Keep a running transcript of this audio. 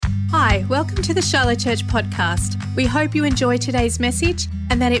Hi, welcome to the Shiloh Church podcast. We hope you enjoy today's message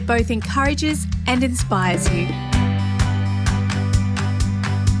and that it both encourages and inspires you.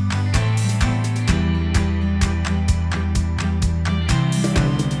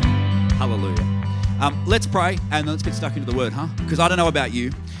 Hallelujah. Let's pray and let's get stuck into the word, huh? Because I don't know about you.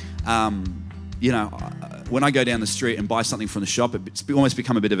 When I go down the street and buy something from the shop, it's almost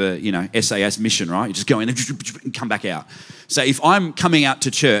become a bit of a, SAS mission, right? You just go in and come back out. So if I'm coming out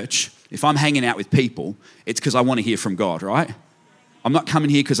to church, if I'm hanging out with people, it's because I want to hear from God, right? I'm not coming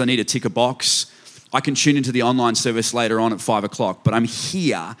here because I need to tick a box. I can tune into the online service later on at 5 o'clock, but I'm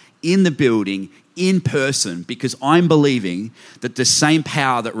here in the building, in person, because I'm believing that the same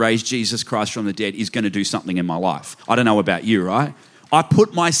power that raised Jesus Christ from the dead is going to do something in my life. I don't know about you, right? I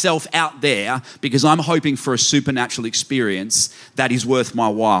put myself out there because I'm hoping for a supernatural experience that is worth my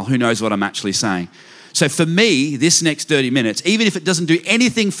while. Who knows what I'm actually saying? So for me, this next 30 minutes, even if it doesn't do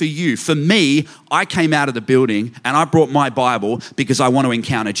anything for you, for me, I came out of the building and I brought my Bible because I want to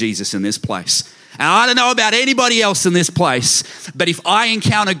encounter Jesus in this place. And I don't know about anybody else in this place, but if I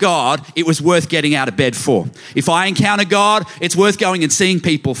encounter God, it was worth getting out of bed for. If I encounter God, it's worth going and seeing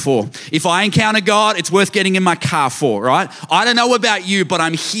people for. If I encounter God, it's worth getting in my car for, right? I don't know about you, but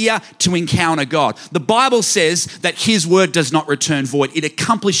I'm here to encounter God. The Bible says that His word does not return void. It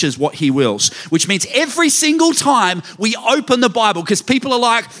accomplishes what He wills, which means every single time we open the Bible, because people are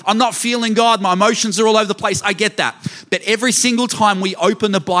like, I'm not feeling God, my emotions are all over the place. I get that. But every single time we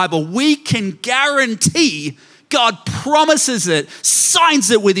open the Bible, we can guarantee, God promises it, signs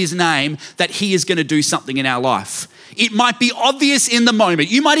it with His name, that He is going to do something in our life. It might be obvious in the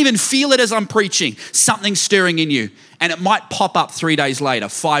moment. You might even feel it as I'm preaching, something stirring in you. And it might pop up 3 days later,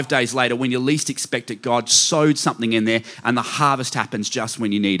 5 days later, when you least expect it. God sowed something in there and the harvest happens just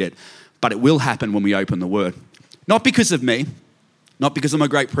when you need it. But it will happen when we open the Word. Not because of me, not because I'm a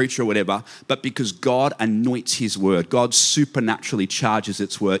great preacher or whatever, but because God anoints His word. God supernaturally charges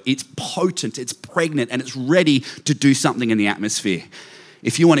its word. It's potent, it's pregnant, and it's ready to do something in the atmosphere.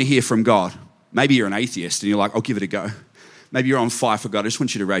 If you want to hear from God, maybe you're an atheist and you're like, I'll give it a go. Maybe you're on fire for God. I just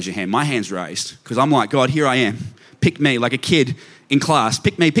want you to raise your hand. My hand's raised because I'm like, God, here I am. Pick me like a kid in class.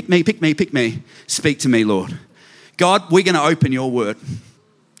 Pick me, pick me, pick me, pick me. Speak to me, Lord. God, we're going to open your word.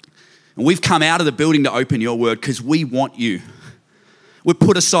 And we've come out of the building to open your word because we want you. We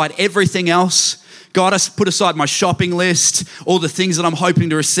put aside everything else. God, I put aside my shopping list, all the things that I'm hoping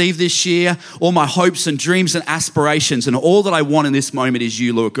to receive this year, all my hopes and dreams and aspirations, and all that I want in this moment is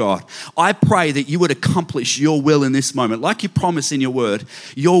you, Lord God. I pray that you would accomplish your will in this moment, like you promise in your word,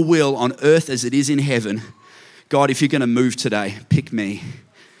 your will on earth as it is in heaven. God, if you're going to move today, pick me.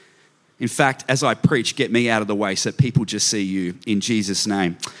 In fact, as I preach, get me out of the way so that people just see you in Jesus'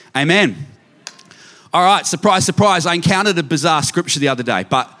 name. Amen. All right, surprise, surprise. I encountered a bizarre scripture the other day,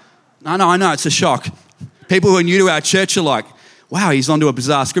 but I know, it's a shock. People who are new to our church are like, wow, he's onto a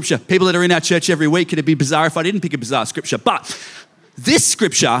bizarre scripture. People that are in our church every week, it'd be bizarre if I didn't pick a bizarre scripture. But this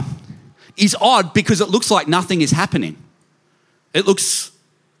scripture is odd because it looks like nothing is happening. It looks,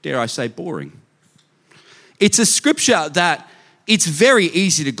 dare I say, boring. It's a scripture that it's very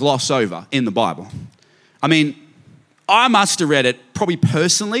easy to gloss over in the Bible. I mean, I must have read it probably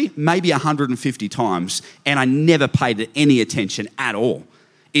personally, maybe 150 times, and I never paid any attention at all.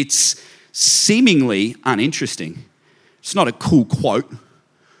 It's seemingly uninteresting. It's not a cool quote.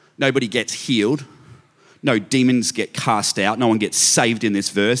 Nobody gets healed. No demons get cast out. No one gets saved in this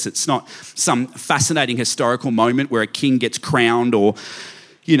verse. It's not some fascinating historical moment where a king gets crowned or,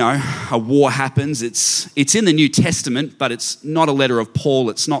 a war happens. It's in the New Testament, but it's not a letter of Paul.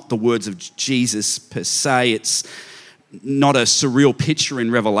 It's not the words of Jesus per se. It's not a surreal picture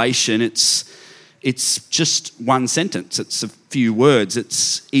in Revelation. It's just one sentence. It's a few words.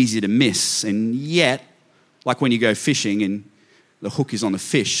 It's easy to miss. And yet, like when you go fishing and the hook is on the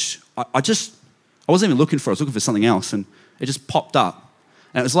fish, I wasn't even looking for it. I was looking for something else and it just popped up.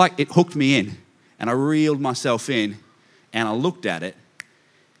 And it was like it hooked me in and I reeled myself in and I looked at it.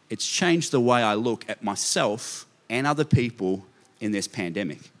 It's changed the way I look at myself and other people in this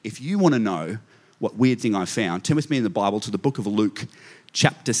pandemic. If you want to know what weird thing I found, turn with me in the Bible to the book of Luke,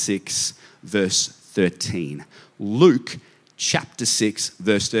 chapter 6, verse 13. Luke, chapter 6,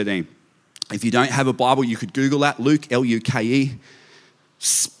 verse 13. If you don't have a Bible, you could Google that. Luke, L-U-K-E,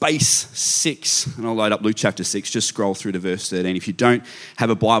 space 6. And I'll load up Luke chapter 6. Just scroll through to verse 13. If you don't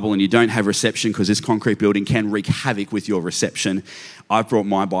have a Bible and you don't have reception, because this concrete building can wreak havoc with your reception, I've brought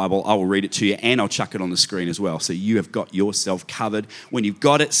my Bible. I will read it to you and I'll chuck it on the screen as well. So you have got yourself covered. When you've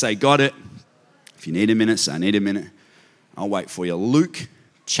got it, say, got it. If you need a minute, say, I need a minute. I'll wait for you. Luke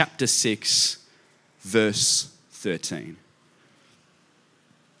chapter 6, verse 13.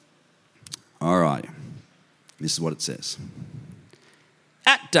 All right. This is what it says.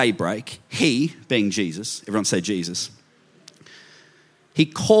 At daybreak, he, being Jesus, everyone say Jesus, he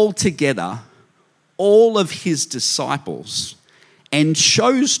called together all of his disciples and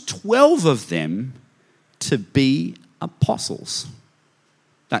chose 12 of them to be apostles.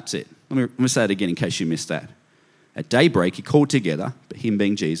 That's it. Let me say it again in case you missed that. At daybreak, he called together, but him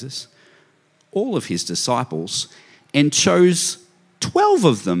being Jesus, all of his disciples and chose 12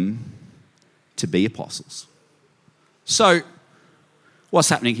 of them to be apostles. So, what's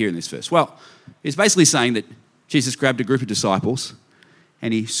happening here in this verse? Well, it's basically saying that Jesus grabbed a group of disciples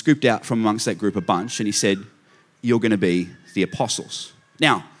and he scooped out from amongst that group a bunch and he said, you're going to be the apostles.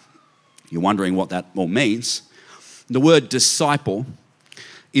 Now, you're wondering what that all means. The word disciple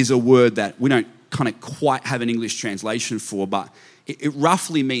is a word that we don't kind of quite have an English translation for, but it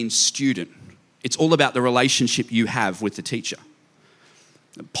roughly means student. It's all about the relationship you have with the teacher.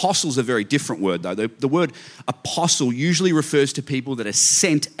 Apostle's a very different word, though. The word apostle usually refers to people that are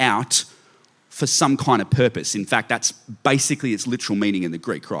sent out for some kind of purpose. In fact, that's basically its literal meaning in the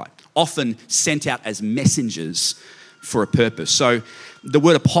Greek, right? Often sent out as messengers for a purpose. So the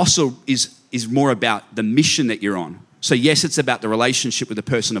word apostle is more about the mission that you're on. So yes, it's about the relationship with the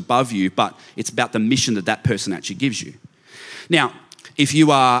person above you, but it's about the mission that person actually gives you. Now, if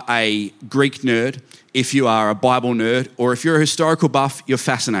you are a Greek nerd, if you are a Bible nerd, or if you're a historical buff, you're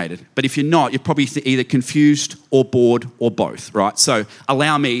fascinated. But if you're not, you're probably either confused or bored or both, right? So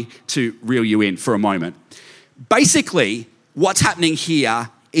allow me to reel you in for a moment. Basically, what's happening here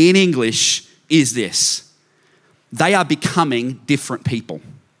in English is this. They are becoming different people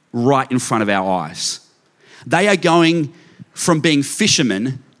right in front of our eyes. They are going from being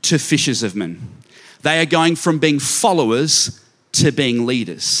fishermen to fishers of men. They are going from being followers to being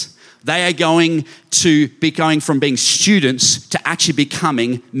leaders. They are going from being students to actually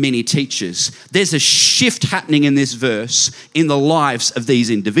becoming mini teachers. There's a shift happening in this verse in the lives of these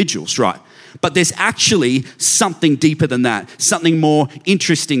individuals, right? But there's actually something deeper than that, something more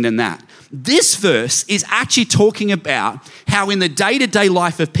interesting than that. This verse is actually talking about how in the day-to-day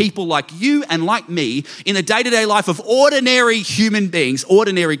life of people like you and like me, in the day-to-day life of ordinary human beings,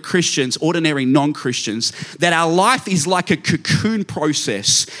 ordinary Christians, ordinary non-Christians, that our life is like a cocoon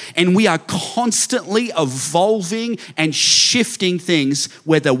process and we are constantly evolving and shifting things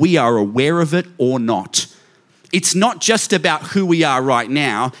whether we are aware of it or not. It's not just about who we are right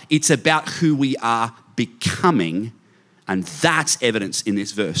now, it's about who we are becoming, and that's evidence in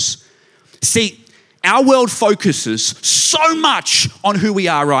this verse. See, our world focuses so much on who we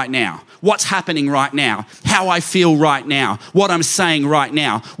are right now, what's happening right now, how I feel right now, what I'm saying right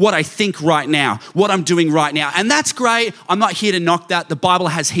now, what I think right now, what I'm doing right now. And that's great. I'm not here to knock that. The Bible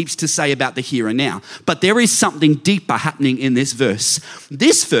has heaps to say about the here and now. But there is something deeper happening in this verse.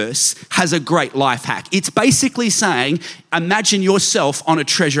 This verse has a great life hack. It's basically saying, imagine yourself on a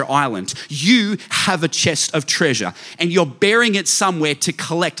treasure island. You have a chest of treasure and you're burying it somewhere to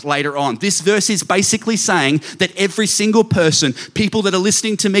collect later on. This verse is basically saying that every single person, people that are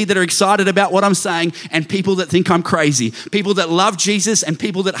listening to me that are excited about what I'm saying, and people that think I'm crazy, people that love Jesus and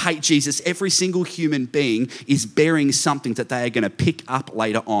people that hate Jesus, every single human being is bearing something that they are going to pick up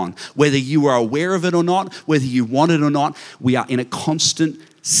later on. Whether you are aware of it or not, whether you want it or not, we are in a constant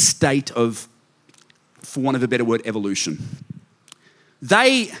state of, for want of a better word, evolution.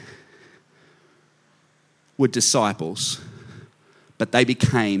 They were disciples, but they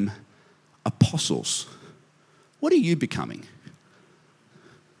became apostles. What are you becoming?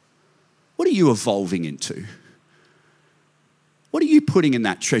 What are you evolving into? What are you putting in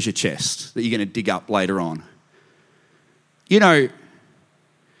that treasure chest that you're going to dig up later on? You know,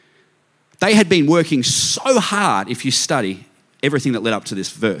 they had been working so hard, if you study everything that led up to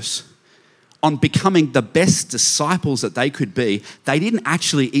this verse, on becoming the best disciples that they could be. They didn't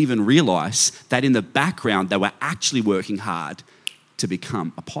actually even realize that in the background they were actually working hard to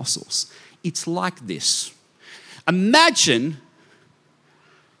become apostles. It's like this. Imagine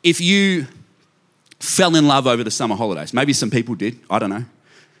if you fell in love over the summer holidays. Maybe some people did. I don't know.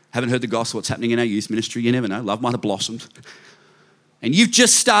 Haven't heard the gospel, what's happening in our youth ministry. You never know. Love might have blossomed. And you've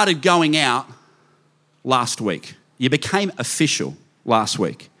just started going out last week. You became official last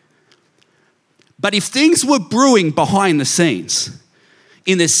week. But if things were brewing behind the scenes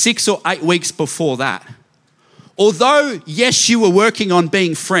in the 6 or 8 weeks before that, although, yes, you were working on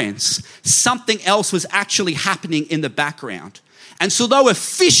being friends, something else was actually happening in the background. And so though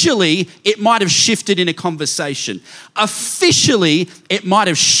officially it might have shifted in a conversation, officially it might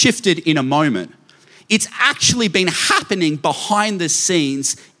have shifted in a moment, it's actually been happening behind the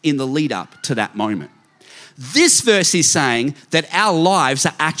scenes in the lead up to that moment. This verse is saying that our lives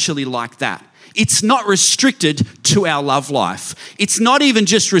are actually like that. It's not restricted to our love life. It's not even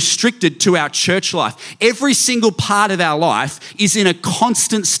just restricted to our church life. Every single part of our life is in a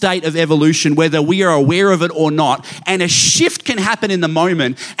constant state of evolution, whether we are aware of it or not. And a shift can happen in the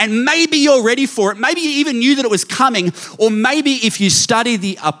moment. And maybe you're ready for it. Maybe you even knew that it was coming. Or maybe if you study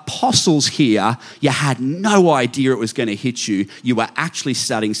the apostles here, you had no idea it was going to hit you. You were actually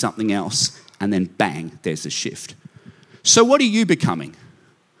studying something else. And then bang, there's a shift. So what are you becoming?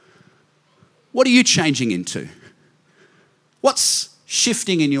 What are you changing into? What's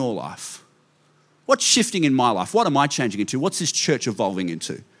shifting in your life? What's shifting in my life? What am I changing into? What's this church evolving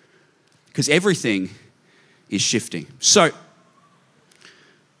into? Because everything is shifting. So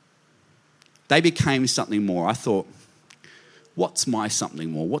they became something more. I thought, what's my something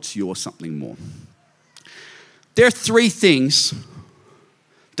more? What's your something more? There are three things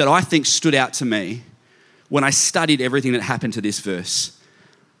that I think stood out to me when I studied everything that happened to this verse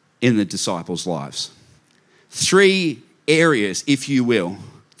in the disciples' lives. Three areas, if you will,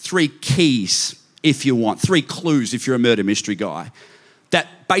 three keys, if you want, three clues if you're a murder mystery guy,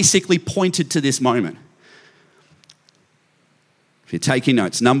 that basically pointed to this moment. If you're taking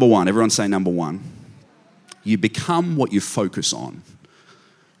notes, number one, everyone say number one. You become what you focus on.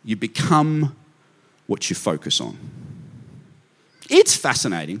 You become what you focus on. It's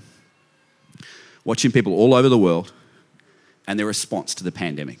fascinating watching people all over the world and their response to the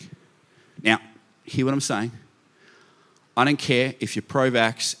pandemic. Now, hear what I'm saying? I don't care if you're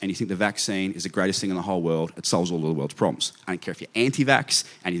pro-vax and you think the vaccine is the greatest thing in the whole world, it solves all of the world's problems. I don't care if you're anti-vax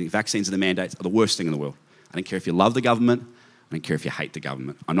and you think vaccines and the mandates are the worst thing in the world. I don't care if you love the government, I don't care if you hate the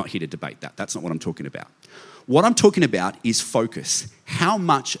government. I'm not here to debate that. That's not what I'm talking about. What I'm talking about is focus. How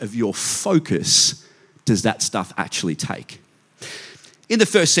much of your focus does that stuff actually take? In the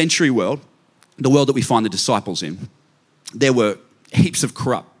first century world, the world that we find the disciples in, there were heaps of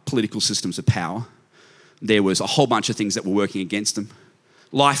corrupt political systems of power. There was a whole bunch of things that were working against them.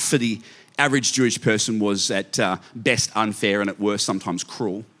 Life for the average Jewish person was at best unfair and at worst sometimes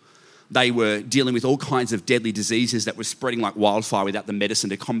cruel. They were dealing with all kinds of deadly diseases that were spreading like wildfire without the medicine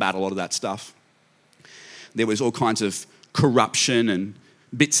to combat a lot of that stuff. There was all kinds of corruption and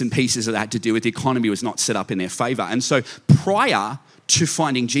bits and pieces of that to do with. The economy was not set up in their favour. And so prior to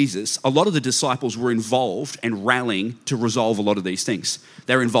finding Jesus, a lot of the disciples were involved and rallying to resolve a lot of these things.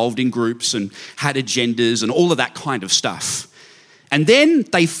 They were involved in groups and had agendas and all of that kind of stuff. And then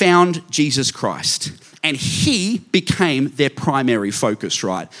they found Jesus Christ, and he became their primary focus,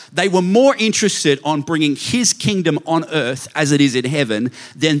 right? They were more interested on bringing his kingdom on earth as it is in heaven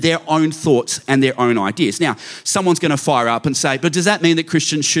than their own thoughts and their own ideas. Now, someone's going to fire up and say, but does that mean that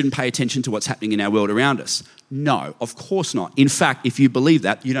Christians shouldn't pay attention to what's happening in our world around us? No, of course not. In fact, if you believe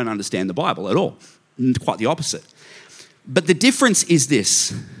that, you don't understand the Bible at all. Quite the opposite. But the difference is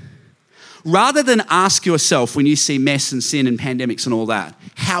this. Rather than ask yourself when you see mess and sin and pandemics and all that,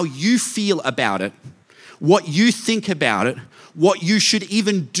 how you feel about it, what you think about it, what you should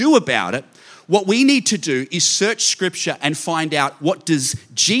even do about it, what we need to do is search Scripture and find out, what does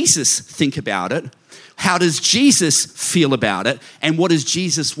Jesus think about it? How does Jesus feel about it? And what does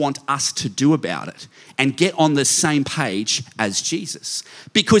Jesus want us to do about it? And get on the same page as Jesus.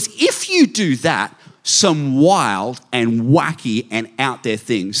 Because if you do that, some wild and wacky and out there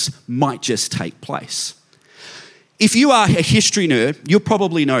things might just take place. If you are a history nerd, you'll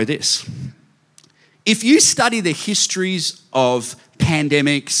probably know this. If you study the histories of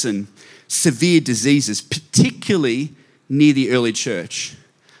pandemics and severe diseases, particularly near the early church,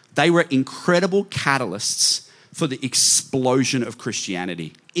 they were incredible catalysts for the explosion of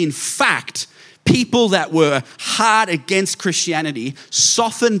Christianity. In fact, people that were hard against Christianity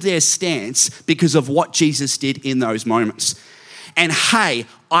softened their stance because of what Jesus did in those moments. And hey,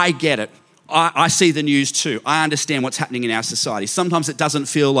 I get it. I see the news too. I understand what's happening in our society. Sometimes it doesn't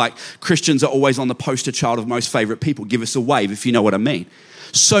feel like Christians are always on the poster child of most favourite people. Give us a wave if you know what I mean.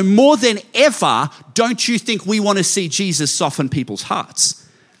 So more than ever, don't you think we want to see Jesus soften people's hearts?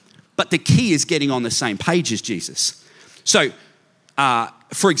 But the key is getting on the same page as Jesus. So,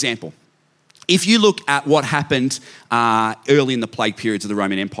 for example, if you look at what happened early in the plague periods of the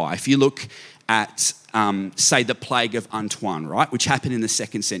Roman Empire, if you look at, say, the plague of Antoine, right, which happened in the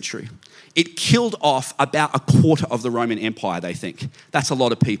 2nd century, it killed off about a quarter of the Roman Empire, they think. That's a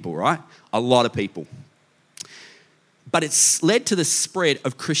lot of people, right? A lot of people. But it's led to the spread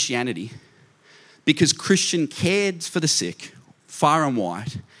of Christianity because Christians cared for the sick, far and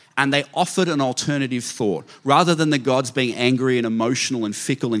wide, and they offered an alternative thought. Rather than the gods being angry and emotional and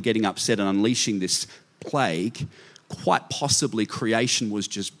fickle and getting upset and unleashing this plague, quite possibly creation was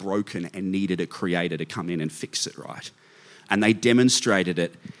just broken and needed a creator to come in and fix it, right? And they demonstrated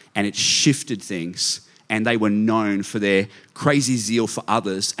it, and it shifted things. And they were known for their crazy zeal for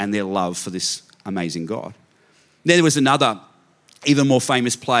others and their love for this amazing God. Then there was another, even more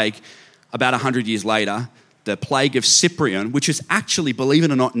famous plague about 100 years later, the plague of Cyprian, which is actually, believe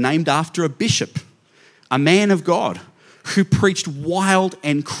it or not, named after a bishop, a man of God, who preached wild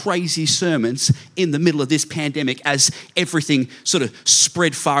and crazy sermons in the middle of this pandemic as everything sort of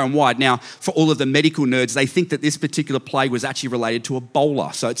spread far and wide. Now, for all of the medical nerds, they think that this particular plague was actually related to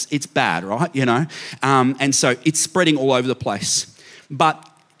Ebola. So it's bad, right? And so it's spreading all over the place. But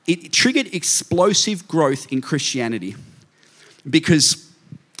it triggered explosive growth in Christianity because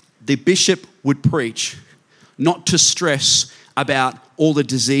the bishop would preach not to stress about all the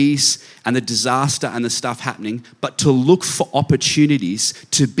disease and the disaster and the stuff happening, but to look for opportunities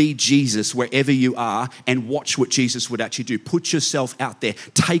to be Jesus wherever you are and watch what Jesus would actually do. Put yourself out there.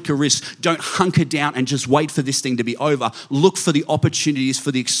 Take a risk. Don't hunker down and just wait for this thing to be over. Look for the opportunities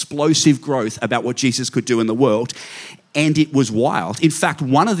for the explosive growth about what Jesus could do in the world. And it was wild. In fact,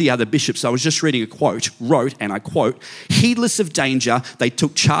 one of the other bishops, I was just reading a quote, wrote, and I quote, "Heedless of danger, they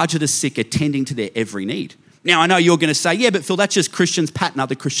took charge of the sick, attending to their every need." Now, I know you're going to say, yeah, but Phil, that's just Christians patting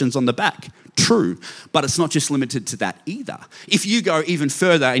other Christians on the back. True, but it's not just limited to that either. If you go even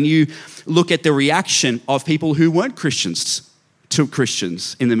further and you look at the reaction of people who weren't Christians to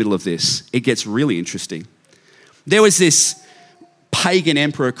Christians in the middle of this, it gets really interesting. There was this pagan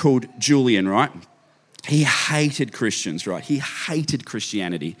emperor called Julian, right? He hated Christians, right? He hated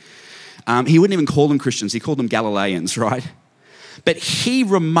Christianity. He wouldn't even call them Christians. He called them Galileans, right? But he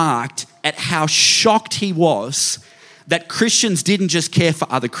remarked at how shocked he was that Christians didn't just care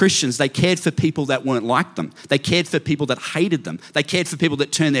for other Christians. They cared for people that weren't like them. They cared for people that hated them. They cared for people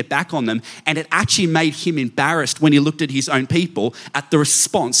that turned their back on them. And it actually made him embarrassed when he looked at his own people at the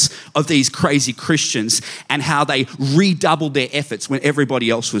response of these crazy Christians and how they redoubled their efforts when everybody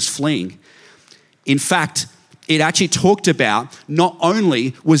else was fleeing. In fact, it actually talked about not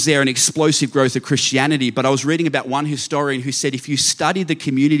only was there an explosive growth of Christianity, but I was reading about one historian who said if you studied the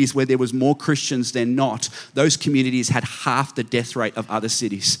communities where there was more Christians than not, those communities had half the death rate of other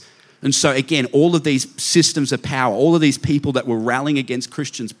cities. And so again, all of these systems of power, all of these people that were rallying against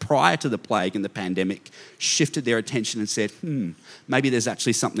Christians prior to the plague and the pandemic shifted their attention and said, maybe there's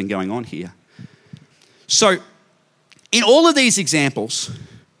actually something going on here. So in all of these examples,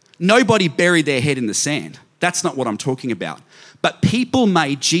 nobody buried their head in the sand. That's not what I'm talking about. But people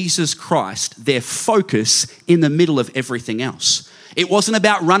made Jesus Christ their focus in the middle of everything else. It wasn't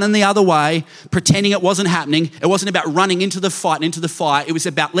about running the other way, pretending it wasn't happening. It wasn't about running into the fight and into the fire. It was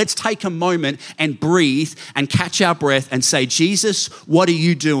about let's take a moment and breathe and catch our breath and say, Jesus, what are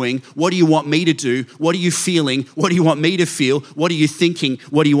you doing? What do you want me to do? What are you feeling? What do you want me to feel? What are you thinking?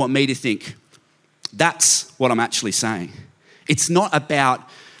 What do you want me to think? That's what I'm actually saying. It's not about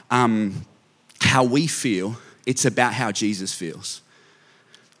how we feel, it's about how Jesus feels.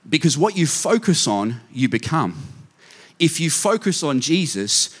 Because what you focus on, you become. If you focus on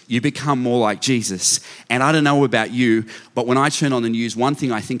Jesus, you become more like Jesus. And I don't know about you, but when I turn on the news, one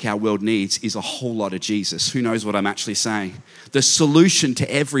thing I think our world needs is a whole lot of Jesus. Who knows what I'm actually saying? The solution to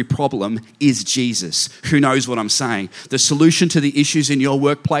every problem is Jesus. Who knows what I'm saying? The solution to the issues in your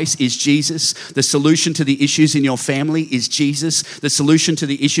workplace is Jesus. The solution to the issues in your family is Jesus. The solution to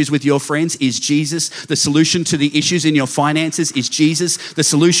the issues with your friends is Jesus. The solution to the issues in your finances is Jesus. The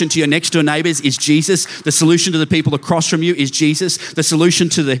solution to your next door neighbors is Jesus. The solution to the people across from you is Jesus. The solution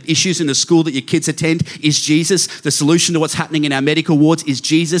to the issues in the school that your kids attend is Jesus. The solution to what's happening in our medical wards is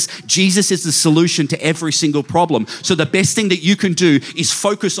Jesus. Jesus is the solution to every single problem. So the best thing that you can do is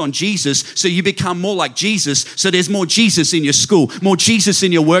focus on Jesus so you become more like Jesus, so there's more Jesus in your school, more Jesus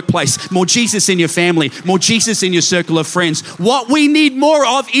in your workplace, more Jesus in your family, more Jesus in your circle of friends. What we need more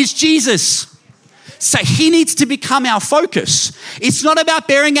of is Jesus. So he needs to become our focus. It's not about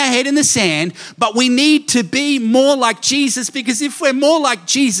burying our head in the sand, but we need to be more like Jesus, because if we're more like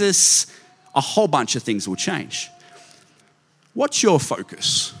Jesus, a whole bunch of things will change. What's your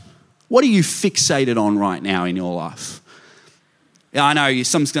focus? What are you fixated on right now in your life? Yeah, I know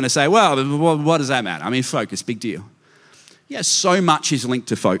someone's going to say, well, what does that matter? I mean, focus, big deal. Yeah, so much is linked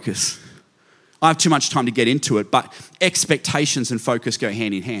to focus. I have too much time to get into it, but expectations and focus go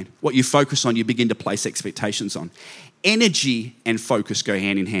hand in hand. What you focus on, you begin to place expectations on. Energy and focus go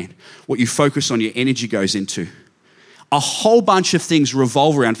hand in hand. What you focus on, your energy goes into. A whole bunch of things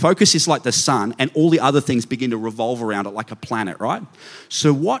revolve around. Focus is like the sun, and all the other things begin to revolve around it like a planet, right?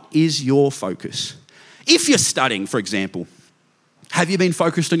 So what is your focus? If you're studying, for example, have you been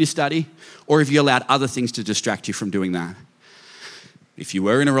focused on your study, or have you allowed other things to distract you from doing that? If you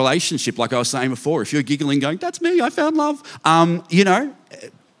were in a relationship, like I was saying before, if you're giggling going, that's me, I found love,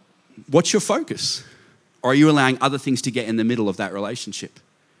 What's your focus? Or are you allowing other things to get in the middle of that relationship?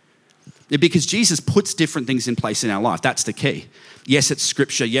 Because Jesus puts different things in place in our life. That's the key. Yes, it's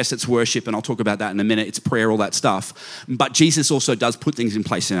scripture. Yes, it's worship. And I'll talk about that in a minute. It's prayer, all that stuff. But Jesus also does put things in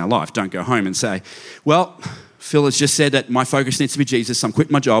place in our life. Don't go home and say, well, Phil has just said that my focus needs to be Jesus. So I'm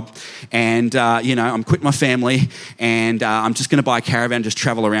quitting my job and, I'm quitting my family and I'm just going to buy a caravan and just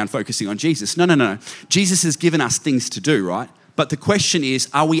travel around focusing on Jesus. No. Jesus has given us things to do, right? But the question is,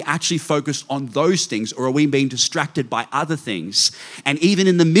 are we actually focused on those things or are we being distracted by other things? And even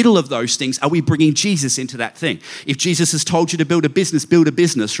in the middle of those things, are we bringing Jesus into that thing? If Jesus has told you to build a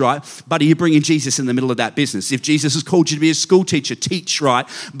business, right? But are you bringing Jesus in the middle of that business? If Jesus has called you to be a school teacher, teach, right?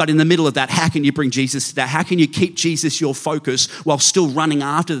 But in the middle of that, how can you bring Jesus to that? How can you keep Jesus your focus while still running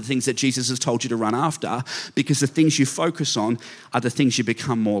after the things that Jesus has told you to run after? Because the things you focus on are the things you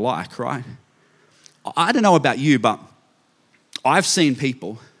become more like, right? I don't know about you, but I've seen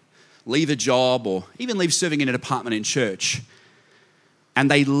people leave a job or even leave serving in a department in church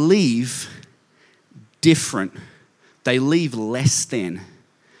and they leave different. They leave less than.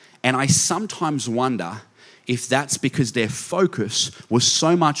 And I sometimes wonder if that's because their focus was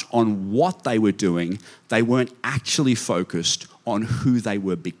so much on what they were doing, they weren't actually focused on who they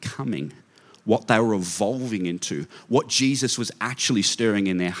were becoming, what they were evolving into, what Jesus was actually stirring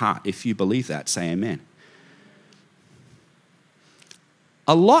in their heart. If you believe that, say amen.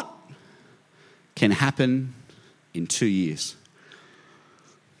 A lot can happen in 2 years.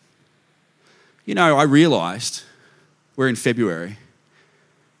 You know, I realised we're in February.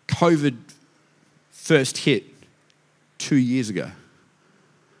 COVID first hit 2 years ago.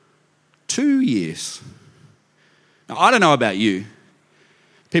 2 years. Now, I don't know about you.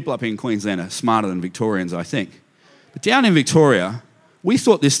 People up in Queensland are smarter than Victorians, I think. But down in Victoria, we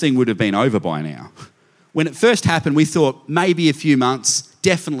thought this thing would have been over by now. When it first happened, we thought maybe a few months,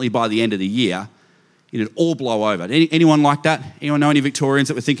 definitely by the end of the year, it'd all blow over. Anyone like that? Anyone know any Victorians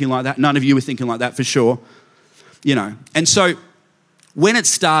that were thinking like that? None of you were thinking like that for sure. You know, and so when it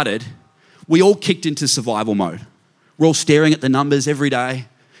started, we all kicked into survival mode. We're all staring at the numbers every day,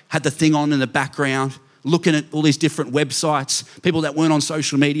 had the thing on in the background, looking at all these different websites. People that weren't on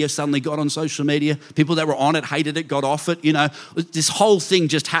social media suddenly got on social media. People that were on it hated it, got off it. You know, this whole thing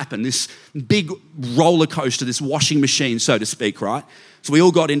just happened, this big roller coaster, this washing machine, so to speak, right? So we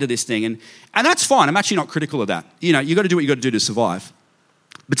all got into this thing, and that's fine. I'm actually not critical of that. You know, you got to do what you got to do to survive.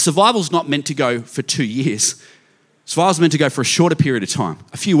 But survival's not meant to go for 2 years. Survival's meant to go for a shorter period of time,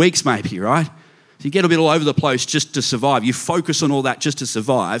 a few weeks maybe, right? So you get a bit all over the place just to survive. You focus on all that just to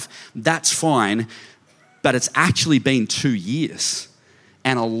survive. That's fine. But it's actually been 2 years.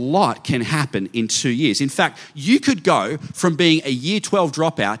 And a lot can happen in 2 years. In fact, you could go from being a year 12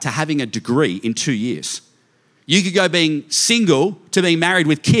 dropout to having a degree in 2 years. You could go being single to being married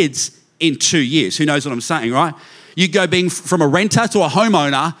with kids in 2 years. Who knows what I'm saying, right? You could go being from a renter to a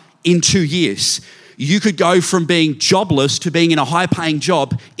homeowner in 2 years. You could go from being jobless to being in a high-paying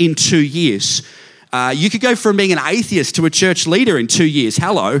job in 2 years. You could go from being an atheist to a church leader in 2 years.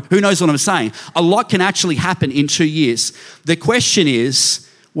 Hello, who knows what I'm saying? A lot can actually happen in 2 years. The question is,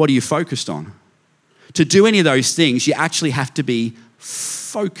 what are you focused on? To do any of those things, you actually have to be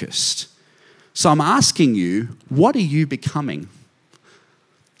focused. So I'm asking you, what are you becoming?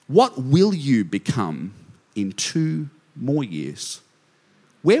 What will you become in 2 more years?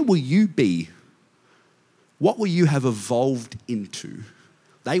 Where will you be? What will you have evolved into?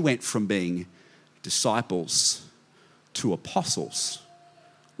 They went from being disciples to apostles.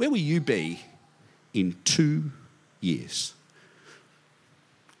 Where will you be in 2 years?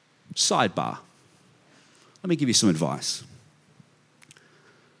 Sidebar. Let me give you some advice.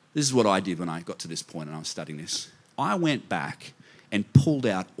 This is what I did when I got to this point and I was studying this. I went back and pulled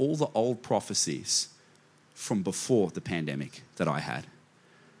out all the old prophecies from before the pandemic that I had.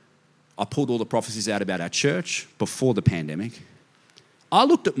 I pulled all the prophecies out about our church before the pandemic. I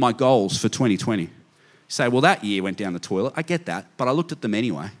looked at my goals for 2020. Say, well, that year went down the toilet. I get that, but I looked at them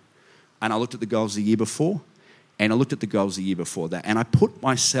anyway. And I looked at the goals the year before, and I looked at the goals the year before that. And I put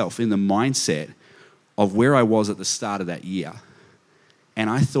myself in the mindset of where I was at the start of that year. And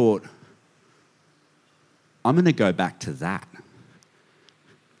I thought, I'm going to go back to that.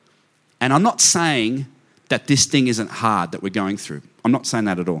 And I'm not saying that this thing isn't hard that we're going through. I'm not saying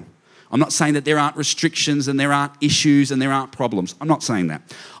that at all. I'm not saying that there aren't restrictions and there aren't issues and there aren't problems. I'm not saying that.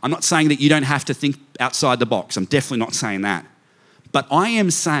 I'm not saying that you don't have to think outside the box. I'm definitely not saying that. But I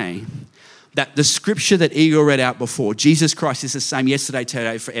am saying that the scripture that Igor read out before, Jesus Christ is the same yesterday,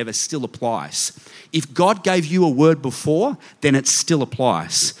 today, forever, still applies. If God gave you a word before, then it still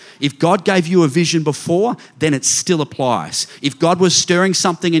applies. If God gave you a vision before, then it still applies. If God was stirring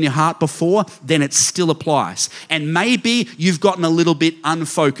something in your heart before, then it still applies. And maybe you've gotten a little bit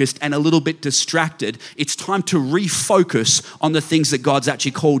unfocused and a little bit distracted. It's time to refocus on the things that God's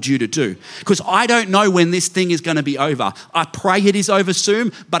actually called you to do. Because I don't know when this thing is going to be over. I pray it is over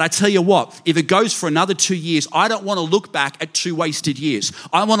soon, but I tell you what, if it goes for another 2 years, I don't want to look back at 2 wasted years.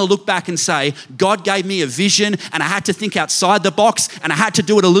 I want to look back and say, God gave me a vision and I had to think outside the box and I had to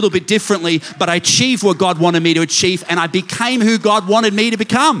do it a little bit differently, but I achieved what God wanted me to achieve and I became who God wanted me to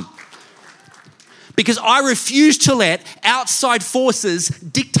become. Because I refuse to let outside forces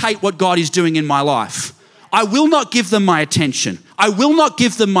dictate what God is doing in my life. I will not give them my attention. I will not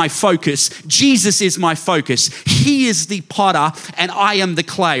give them my focus. Jesus is my focus. He is the potter and I am the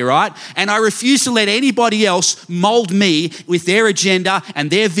clay, right? And I refuse to let anybody else mold me with their agenda and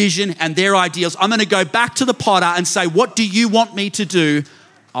their vision and their ideals. I'm going to go back to the potter and say, what do you want me to do?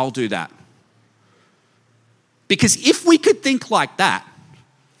 I'll do that. Because if we could think like that,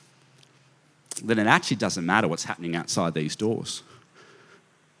 then it actually doesn't matter what's happening outside these doors.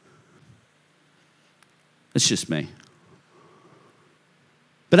 It's just me.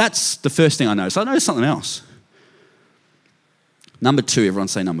 But that's the first thing I noticed. I noticed something else. Number 2, everyone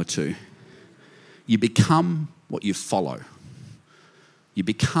say number 2. You become what you follow. You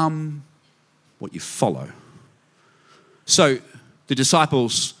become what you follow. So the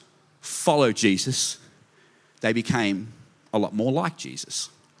disciples followed Jesus. They became a lot more like Jesus.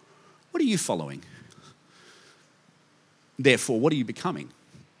 What are you following? Therefore, what are you becoming?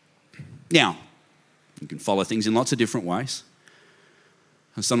 Now, you can follow things in lots of different ways.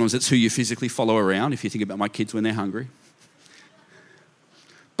 And sometimes it's who you physically follow around, if you think about my kids when they're hungry.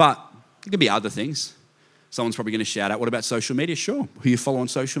 But it can be other things. Someone's probably going to shout out, what about social media? Sure, who you follow on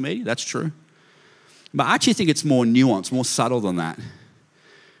social media, that's true. But I actually think it's more nuanced, more subtle than that.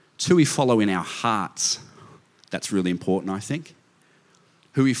 It's who we follow in our hearts. That's really important, I think.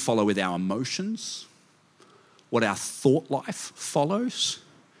 Who we follow with our emotions, what our thought life follows.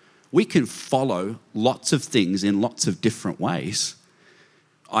 We can follow lots of things in lots of different ways.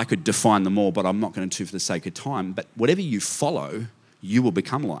 I could define them all, but I'm not going to for the sake of time. But whatever you follow, you will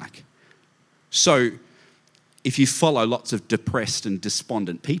become like. So if you follow lots of depressed and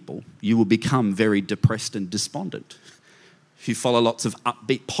despondent people, you will become very depressed and despondent. If you follow lots of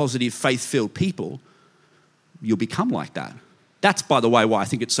upbeat, positive, faith-filled people, you'll become like that. That's, by the way, why I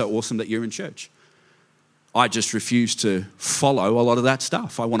think it's so awesome that you're in church. I just refuse to follow a lot of that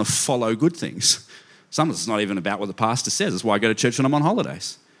stuff. I want to follow good things. Sometimes it's not even about what the pastor says. That's why I go to church when I'm on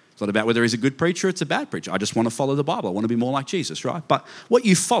holidays. It's not about whether he's a good preacher or it's a bad preacher. I just want to follow the Bible. I want to be more like Jesus, right? But what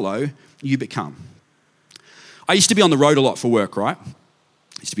you follow, you become. I used to be on the road a lot for work, right?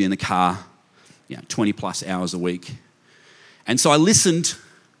 I used to be in the car, 20 plus hours a week. And so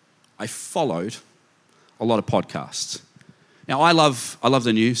I followed a lot of podcasts. Now, I love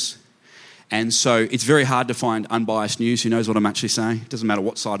the news. And so it's very hard to find unbiased news. Who knows what I'm actually saying? It doesn't matter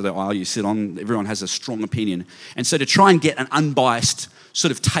what side of the aisle you sit on. Everyone has a strong opinion. And so to try and get an unbiased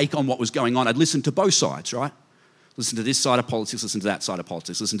sort of take on what was going on, I'd listen to both sides, right? Listen to this side of politics, listen to that side of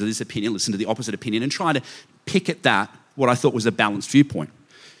politics, listen to this opinion, listen to the opposite opinion, and try to pick at that what I thought was a balanced viewpoint.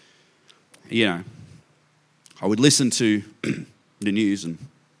 I would listen to the news and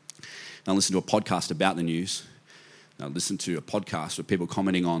I'd listen to a podcast about the news. I listened to a podcast with people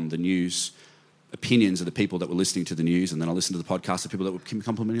commenting on the news, opinions of the people that were listening to the news, and then I listened to the podcast of people that were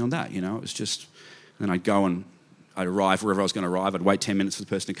complimenting on that. It was just, then I'd go and I'd arrive wherever I was going to arrive. I'd wait 10 minutes for the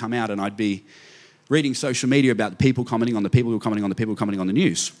person to come out, and I'd be reading social media about the people commenting on the people who were commenting on the people commenting on the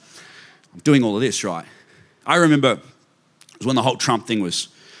news. I'm doing all of this, right? I remember it was when the whole Trump thing was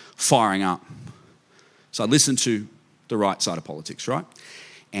firing up. So I listened to the right side of politics, right?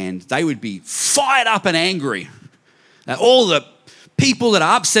 And they would be fired up and angry. All the people that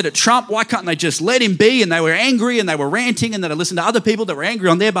are upset at Trump, why can't they just let him be? And they were angry and they were ranting, and then I listened to other people that were angry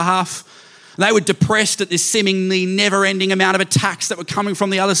on their behalf. They were depressed at this seemingly never-ending amount of attacks that were coming from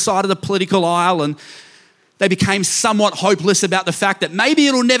the other side of the political aisle, and they became somewhat hopeless about the fact that maybe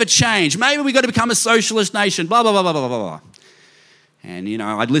it'll never change. Maybe we've got to become a socialist nation, blah, blah, blah, blah, blah, blah. And,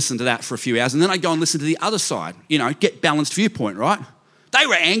 I'd listen to that for a few hours, and then I'd go and listen to the other side, get balanced viewpoint, right? They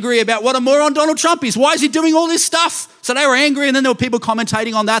were angry about what a moron Donald Trump is. Why is he doing all this stuff? So they were angry, and then there were people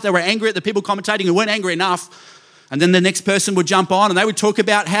commentating on that. They were angry at the people commentating who weren't angry enough. And then the next person would jump on, and they would talk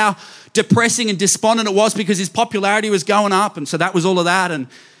about how depressing and despondent it was because his popularity was going up, and so that was all of that. And,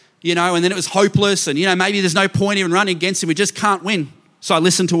 and then it was hopeless, and, maybe there's no point even running against him. We just can't win. So I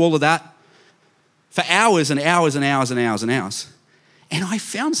listened to all of that. for hours and hours and hours and hours and hours. And I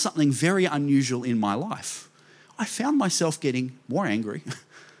found something very unusual in my life. I found myself getting more angry,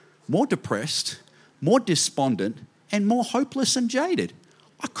 more depressed, more despondent, and more hopeless and jaded.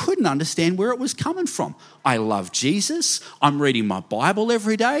 I couldn't understand where it was coming from. I love Jesus. I'm reading my Bible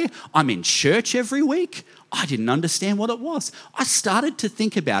every day. I'm in church every week. I didn't understand what it was. I started to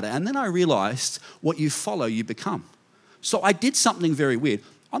think about it, and then I realized what you follow, you become. So I did something very weird.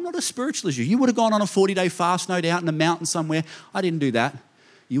 I'm not as spiritual as you. You would have gone on a 40-day fast, no doubt, in a mountain somewhere. I didn't do that.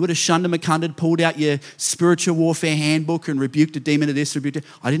 You would have shunned and McCunded, pulled out your spiritual warfare handbook and rebuked a demon of this, rebuked it.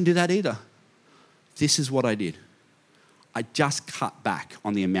 I didn't do that either. This is what I did. I just cut back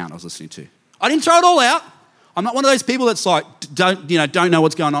on the amount I was listening to. I didn't throw it all out. I'm not one of those people that's like, don't know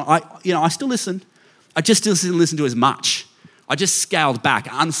what's going on. I still listened. I just didn't listen to as much. I just scaled back,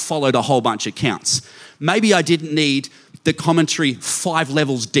 unfollowed a whole bunch of accounts. Maybe I didn't need the commentary 5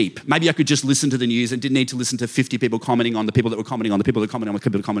 levels deep. Maybe I could just listen to the news and didn't need to listen to 50 people commenting on the people that were commenting on the people that were commenting on the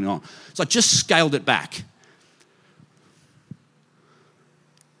people that were commenting on. So I just scaled it back.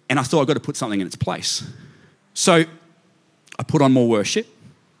 And I thought I've got to put something in its place. So I put on more worship.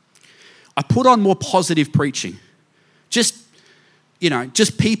 I put on more positive preaching. Just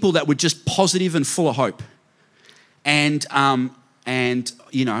people that were just positive and full of hope. And I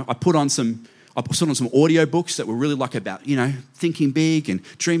put on some audio books that were really like about, thinking big and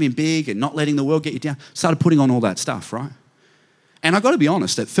dreaming big and not letting the world get you down. Started putting on all that stuff, right? And I got to be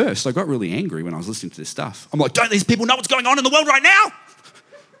honest, at first, I got really angry when I was listening to this stuff. I'm like, don't these people know what's going on in the world right now?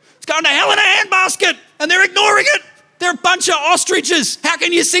 It's going to hell in a handbasket and they're ignoring it. They're a bunch of ostriches. How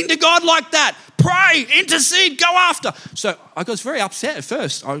can you sing to God like that? Pray, intercede, go after. So I was very upset at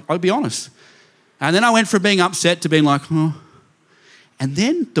first, I'll be honest. And then I went from being upset to being like, oh. And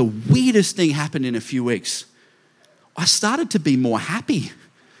then the weirdest thing happened in a few weeks. I started to be more happy.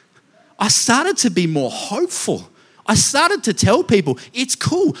 I started to be more hopeful. I started to tell people, it's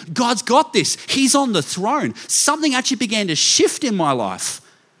cool. God's got this. He's on the throne. Something actually began to shift in my life.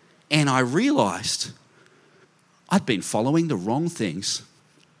 And I realized I'd been following the wrong things.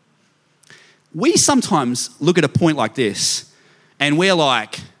 We sometimes look at a point like this and we're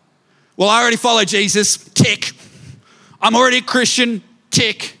like, well, I already follow Jesus, tick. I'm already a Christian,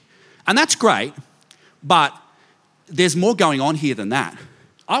 tick. And that's great, but there's more going on here than that.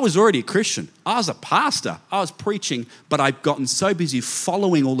 I was already a Christian. I was a pastor. I was preaching, but I'd gotten so busy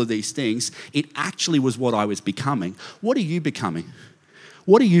following all of these things, it actually was what I was becoming. What are you becoming?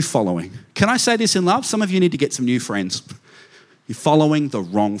 What are you following? Can I say this in love? Some of you need to get some new friends. You're following the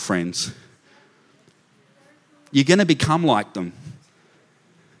wrong friends. You're going to become like them.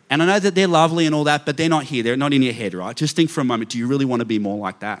 And I know that they're lovely and all that, but they're not here. They're not in your head, right? Just think for a moment, do you really want to be more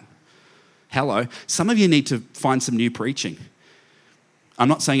like that? Hello. Some of you need to find some new preaching. I'm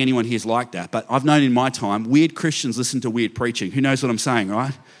not saying anyone here is like that, but I've known in my time, weird Christians listen to weird preaching. Who knows what I'm saying,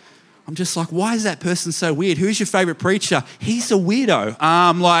 right? I'm just like, why is that person so weird? Who's your favorite preacher? He's a weirdo.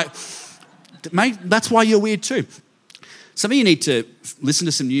 Mate, that's why you're weird too. Some of you need to listen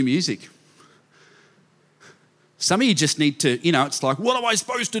to some new music. Some of you just need to, it's like, what am I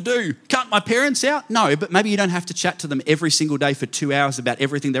supposed to do? Cut my parents out? No, but maybe you don't have to chat to them every single day for 2 hours about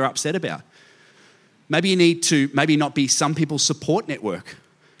everything they're upset about. Maybe you need to not be some people's support network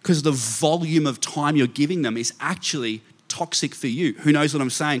because the volume of time you're giving them is actually toxic for you. Who knows what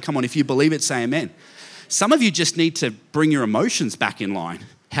I'm saying? Come on, if you believe it, say amen. Some of you just need to bring your emotions back in line.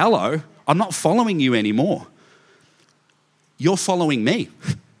 Hello, I'm not following you anymore. You're following me.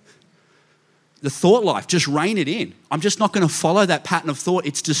 The thought life, just rein it in. I'm just not going to follow that pattern of thought.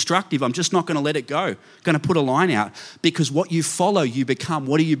 It's destructive. I'm just not going to let it go. Going to put a line out because what you follow, you become.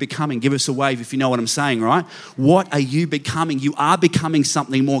 What are you becoming? Give us a wave if you know what I'm saying, right? What are you becoming? You are becoming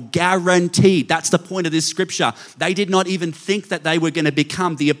something more guaranteed. That's the point of this scripture. They did not even think that they were going to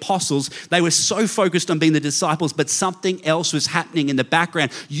become the apostles. They were so focused on being the disciples, but something else was happening in the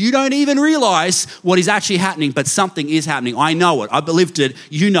background. You don't even realize what is actually happening, but something is happening. I know it. I've lived it.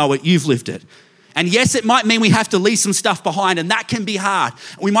 You know it. You've lived it. And yes, it might mean we have to leave some stuff behind, and that can be hard.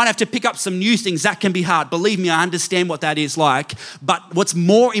 We might have to pick up some new things. That can be hard. Believe me, I understand what that is like. But what's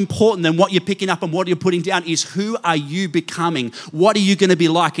more important than what you're picking up and what you're putting down is who are you becoming? What are you going to be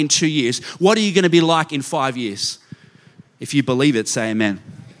like in 2 years? What are you going to be like in 5 years? If you believe it, say amen.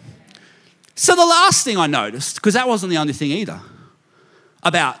 So the last thing I noticed, because that wasn't the only thing either,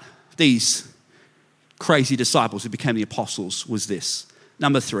 about these crazy disciples who became the apostles was this.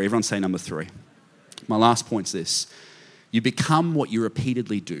 Number 3. Everyone say number 3. My last point's this. You become what you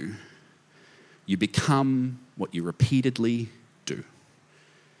repeatedly do. You become what you repeatedly do.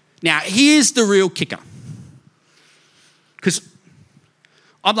 Now, here's the real kicker. Because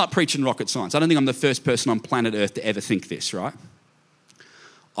I'm not preaching rocket science. I don't think I'm the first person on planet Earth to ever think this, right?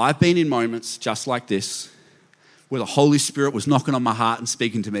 I've been in moments just like this where the Holy Spirit was knocking on my heart and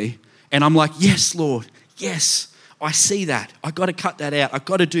speaking to me. And I'm like, yes, Lord, yes, I see that. I got to cut that out. I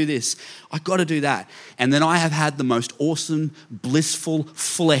got to do this. I got to do that. And then I have had the most awesome, blissful,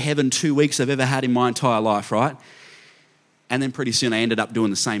 full of heaven 2 weeks I've ever had in my entire life, right? And then pretty soon I ended up doing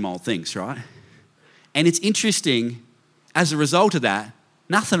the same old things, right? And it's interesting, as a result of that,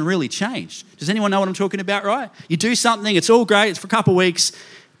 nothing really changed. Does anyone know what I'm talking about, right? You do something, it's all great, it's for a couple of weeks,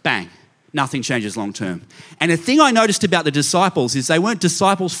 bang, nothing changes long term. And the thing I noticed about the disciples is they weren't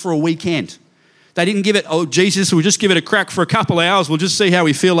disciples for a weekend. They didn't give it, oh, Jesus, we'll just give it a crack for a couple of hours, we'll just see how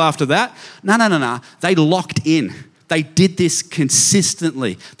we feel after that. No. They locked in. They did this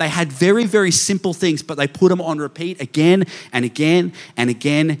consistently. They had very, very simple things, but they put them on repeat again and again and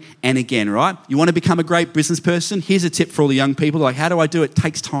again and again, right? You want to become a great business person? Here's a tip for all the young people. Like, how do I do it? It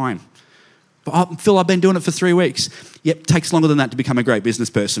takes time. But Phil, I've been doing it for 3 weeks. Yep, it takes longer than that to become a great business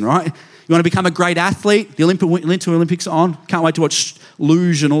person, right? You want to become a great athlete? The Winter Olympics are on. Can't wait to watch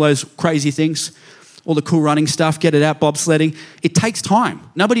luge and all those crazy things. All the cool running stuff, get it out, bobsledding. It takes time.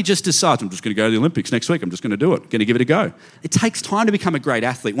 Nobody just decides, I'm just going to go to the Olympics next week. I'm just going to do it. Going to give it a go. It takes time to become a great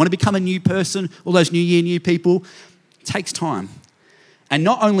athlete. Want to become a new person? All those new year, new people? It takes time. And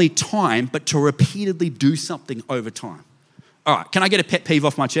not only time, but to repeatedly do something over time. All right, can I get a pet peeve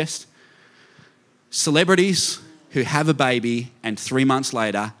off my chest? Celebrities who have a baby and 3 months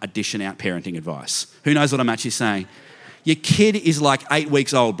later are dishing out parenting advice. Who knows what I'm actually saying? Your kid is like 8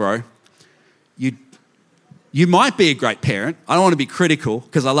 weeks old, bro. You might be a great parent. I don't want to be critical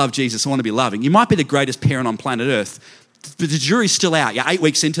because I love Jesus. I want to be loving. You might be the greatest parent on planet Earth. But the jury's still out. You're 8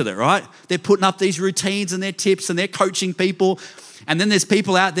 weeks into it, right? They're putting up these routines and their tips and they're coaching people. And then there's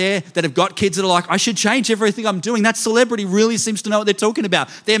people out there that have got kids that are like, I should change everything I'm doing. That celebrity really seems to know what they're talking about.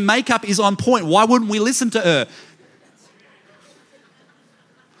 Their makeup is on point. Why wouldn't we listen to her?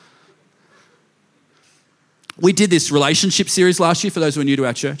 We did this relationship series last year for those who are new to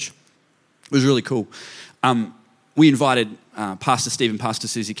our church. It was really cool. We invited Pastor Steve and Pastor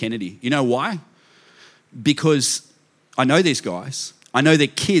Susie Kennedy. You know why? Because I know these guys. I know their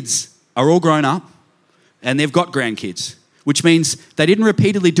kids are all grown up and they've got grandkids, which means they didn't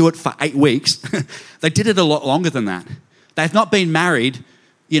repeatedly do it for 8 weeks. They did it a lot longer than that. They've not been married,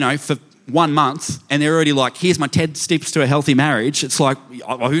 for 1 month and they're already like, here's my 10 steps to a healthy marriage. It's like,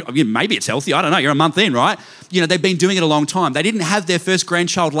 maybe it's healthy. I don't know. You're a month in, right? They've been doing it a long time. They didn't have their first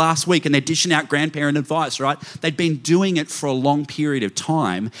grandchild last week and they're dishing out grandparent advice, right? They'd been doing it for a long period of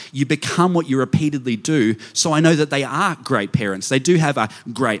time. You become what you repeatedly do. So I know that they are great parents. They do have a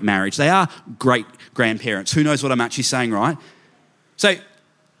great marriage. They are great grandparents. Who knows what I'm actually saying, right? So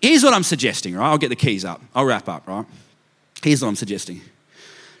here's what I'm suggesting, right? I'll get the keys up. I'll wrap up, right? Here's what I'm suggesting.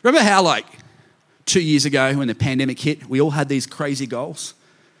 Remember how 2 years ago when the pandemic hit, we all had these crazy goals?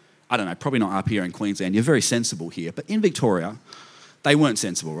 I don't know, probably not up here in Queensland. You're very sensible here. But in Victoria, they weren't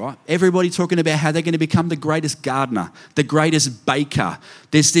sensible, right? Everybody talking about how they're going to become the greatest gardener, the greatest baker.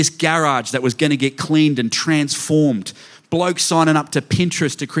 There's this garage that was going to get cleaned and transformed. Blokes signing up to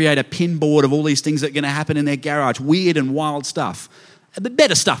Pinterest to create a pin board of all these things that are going to happen in their garage. Weird and wild stuff. But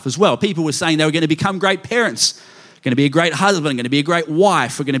better stuff as well. People were saying they were going to become great parents. Going to be a great husband, going to be a great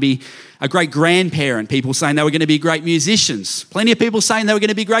wife, we're going to be a great grandparent. People saying they were going to be great musicians. Plenty of people saying they were going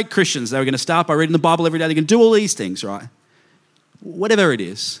to be great Christians. They were going to start by reading the Bible every day. They're going to do all these things, right? Whatever it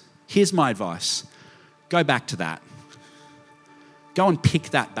is, here's my advice. Go back to that. Go and pick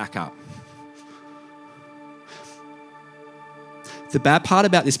that back up. The bad part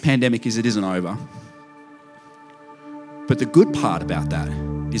about this pandemic is it isn't over. But the good part about that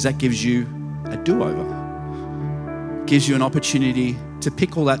is that gives you a do-over. Gives you an opportunity to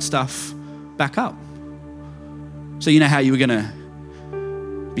pick all that stuff back up. So you know how you were going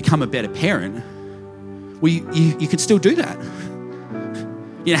to become a better parent? Well, you could still do that.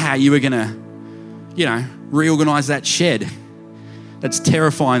 You know how you were going to, reorganize that shed. That's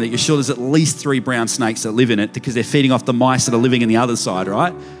terrifying that you're sure there's at least 3 brown snakes that live in it because they're feeding off the mice that are living in the other side,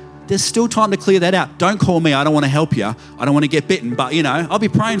 right? There's still time to clear that out. Don't call me. I don't want to help you. I don't want to get bitten, but, I'll be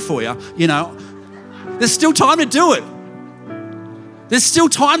praying for you. There's still time to do it. There's still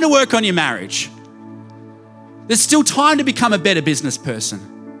time to work on your marriage. There's still time to become a better business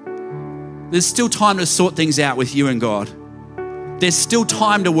person. There's still time to sort things out with you and God. There's still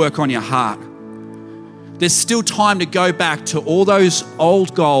time to work on your heart. There's still time to go back to all those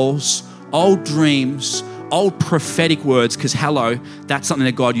old goals, old dreams, old prophetic words, because hello, that's something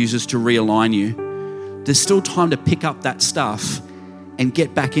that God uses to realign you. There's still time to pick up that stuff and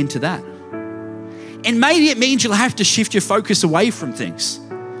get back into that. And maybe it means you'll have to shift your focus away from things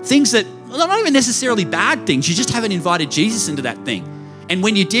that are not even necessarily bad things. You just haven't invited Jesus into that thing. And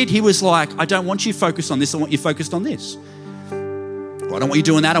when you did, he was like, I don't want you focused on this. I want you focused on this. Well, I don't want you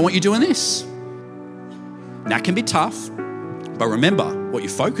doing that. I want you doing this. And that can be tough. But remember, what you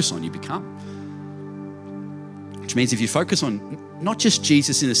focus on, you become. Which means if you focus on not just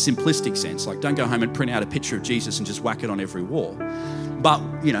Jesus in a simplistic sense, like don't go home and print out a picture of Jesus and just whack it on every wall. But,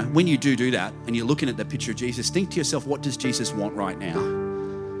 when you do that and you're looking at that picture of Jesus, think to yourself, what does Jesus want right now?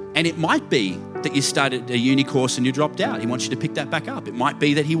 And it might be that you started a uni course and you dropped out. He wants you to pick that back up. It might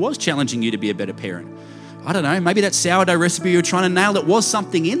be that he was challenging you to be a better parent. I don't know, maybe that sourdough recipe you were trying to nail, there was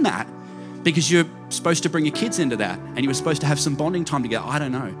something in that because you're supposed to bring your kids into that and you were supposed to have some bonding time together. I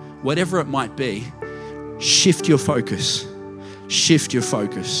don't know. Whatever it might be, shift your focus. Shift your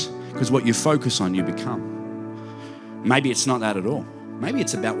focus, because what you focus on, you become. Maybe it's not that at all. Maybe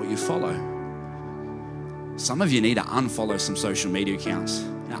it's about what you follow. Some of you need to unfollow some social media accounts,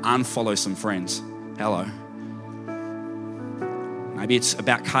 unfollow some friends. Hello. Maybe it's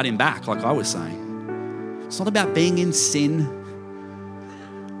about cutting back, like I was saying. It's not about being in sin.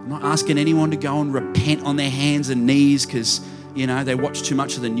 I'm not asking anyone to go and repent on their hands and knees because, they watch too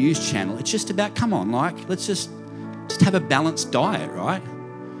much of the news channel. It's just about, come on, let's just have a balanced diet, right?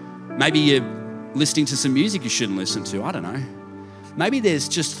 Maybe you're listening to some music you shouldn't listen to. I don't know. Maybe there's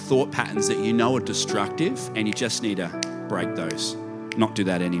just thought patterns that are destructive and you just need to break those, not do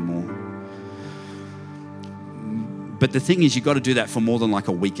that anymore. But the thing is, you've got to do that for more than like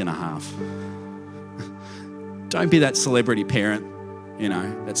a week and a half. Don't be that celebrity parent,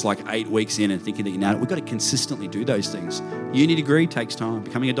 that's like 8 weeks in and thinking that you know it. We've got to consistently do those things. Uni degree takes time.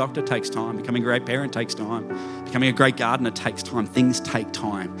 Becoming a doctor takes time. Becoming a great parent takes time. Becoming a great gardener takes time. Things take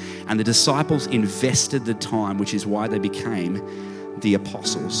time. And the disciples invested the time, which is why they became the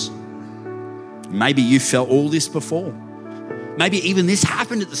apostles. Maybe you felt all this before. Maybe even this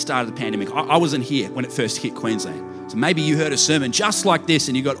happened at the start of the pandemic. I wasn't here when it first hit Queensland. So maybe you heard a sermon just like this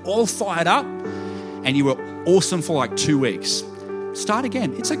and you got all fired up and you were awesome for like 2 weeks. Start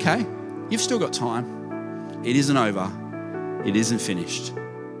again. It's okay. You've still got time. It isn't over. It isn't finished.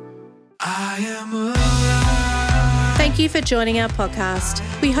 Thank you for joining our podcast.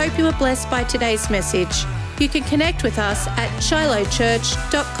 We hope you were blessed by today's message. You can connect with us at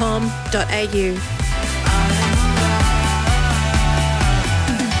shilohchurch.com.au.